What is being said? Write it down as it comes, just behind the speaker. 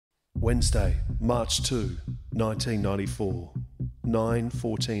Wednesday, March 2, 1994,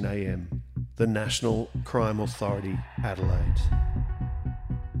 9:14 a.m. The National Crime Authority, Adelaide.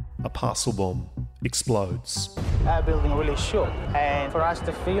 A parcel bomb explodes. Our building really shook, and for us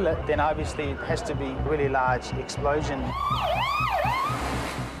to feel it, then obviously it has to be a really large explosion.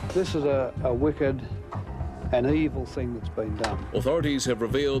 This is a wicked and evil thing that's been done. Authorities have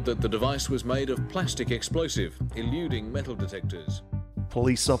revealed that the device was made of plastic explosive, eluding metal detectors.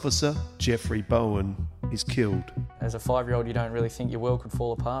 Police officer Jeffrey Bowen is killed. As a 5-year-old, you don't really think your world could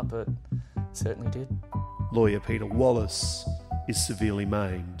fall apart, but it certainly did. Lawyer Peter Wallace is severely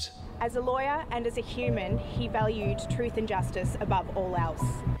maimed. As a lawyer and as a human, he valued truth and justice above all else.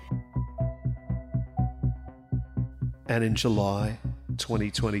 And in July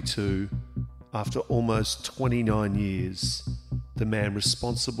 2022, after almost 29 years, the man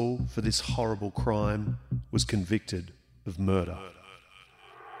responsible for this horrible crime was convicted of murder.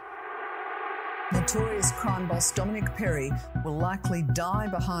 Notorious crime boss Dominic Perry will likely die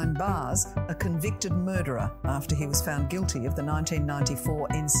behind bars, a convicted murderer, after he was found guilty of the 1994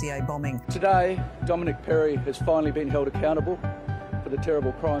 NCA bombing. Today, Dominic Perry has finally been held accountable for the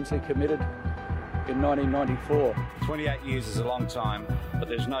terrible crimes he committed in 1994. 28 years is a long time, but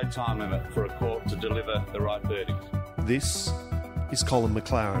there's no time limit for a court to deliver the right verdict. This is Colin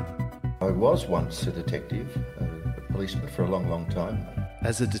McLaren. I was once a detective, a policeman for a long, long time.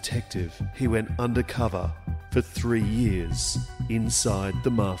 As a detective, he went undercover for 3 years inside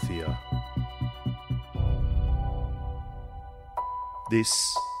the mafia. This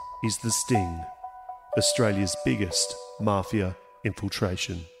is The Sting, Australia's biggest mafia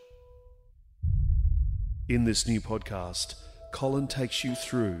infiltration. In this new podcast, Colin takes you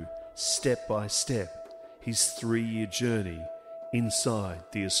through, step by step, his 3-year journey inside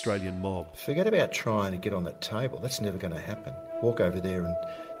the Australian mob. Forget about trying to get on that table. That's never going to happen. Walk over there and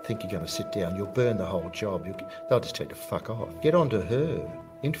think you're going to sit down. You'll burn the whole job. They'll just tell you to fuck off. Get onto her,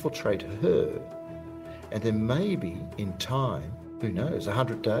 infiltrate her, and then maybe in time, who knows,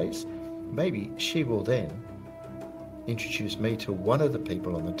 100 days, maybe she will then introduce me to one of the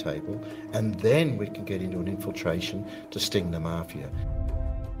people on the table, and then we can get into an infiltration to sting the mafia.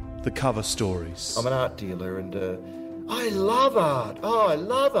 The cover stories. I'm an art dealer and I love art. Oh, I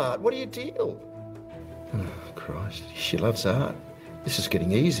love art. What do you deal? Oh, Christ, she loves art. This is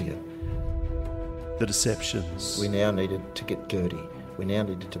getting easier. The deceptions. We now needed to get dirty. We now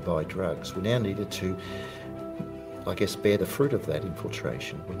needed to buy drugs. We now needed to, I guess, bear the fruit of that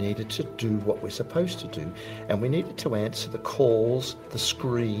infiltration. We needed to do what we're supposed to do, and we needed to answer the calls, the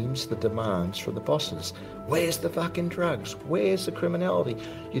screams, the demands from the bosses. Where's the fucking drugs? Where's the criminality?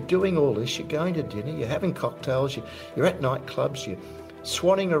 You're doing all this, you're going to dinner, you're having cocktails, you're at nightclubs, you're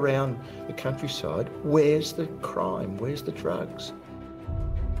swanning around the countryside. Where's the crime? Where's the drugs?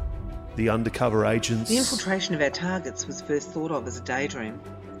 The undercover agents. The infiltration of our targets was first thought of as a daydream,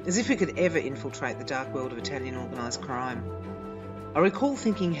 as if we could ever infiltrate the dark world of Italian organised crime. I recall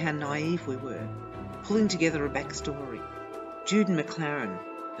thinking how naive we were, pulling together a backstory. Jude and McLaren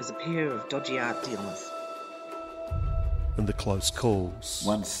as a pair of dodgy art dealers. And the close calls.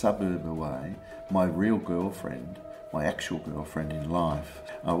 One suburb away, my real girlfriend, my actual girlfriend in life,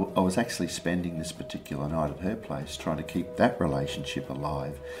 I was actually spending this particular night at her place trying to keep that relationship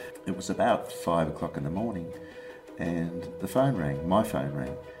alive. It was about 5 o'clock in the morning and the phone rang, my phone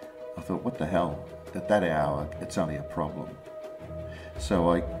rang. I thought, what the hell? At that hour, it's only a problem.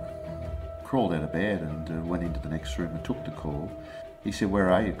 So I crawled out of bed and went into the next room and took the call. He said, where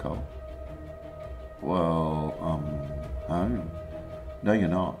are you, Cole? Well, home. No, you're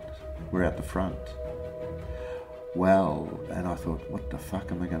not. We're out the front. Well, and I thought, what the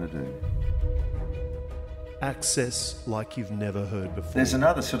fuck am I going to do? Access like you've never heard before. There's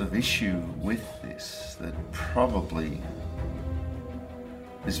another sort of issue with this that probably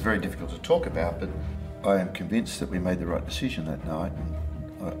is very difficult to talk about, but I am convinced that we made the right decision that night.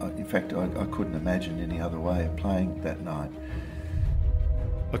 And in fact, I couldn't imagine any other way of playing that night.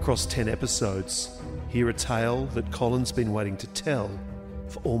 Across 10 episodes, hear a tale that Colin's been waiting to tell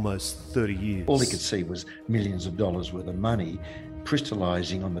for almost 30 years. All he could see was millions of dollars worth of money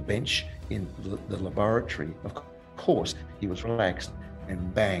crystallising on the bench in the laboratory. Of course, he was relaxed,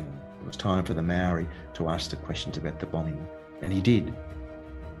 and bang, it was time for the Maori to ask the questions about the bombing. And he did.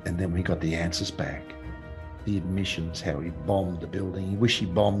 And then we got the answers back. The admissions, how he bombed the building. He wished he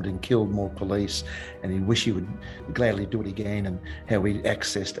bombed and killed more police, and he wished he would gladly do it again, and how he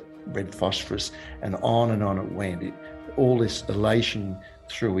accessed red phosphorus, and on it went. All this elation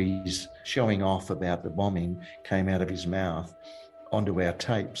through his showing off about the bombing came out of his mouth onto our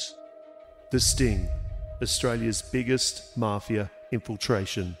tapes. The Sting, Australia's biggest mafia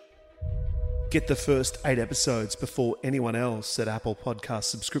infiltration. Get the first 8 episodes before anyone else at Apple Podcast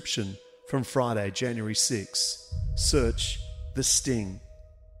subscription from Friday, January 6. Search The Sting.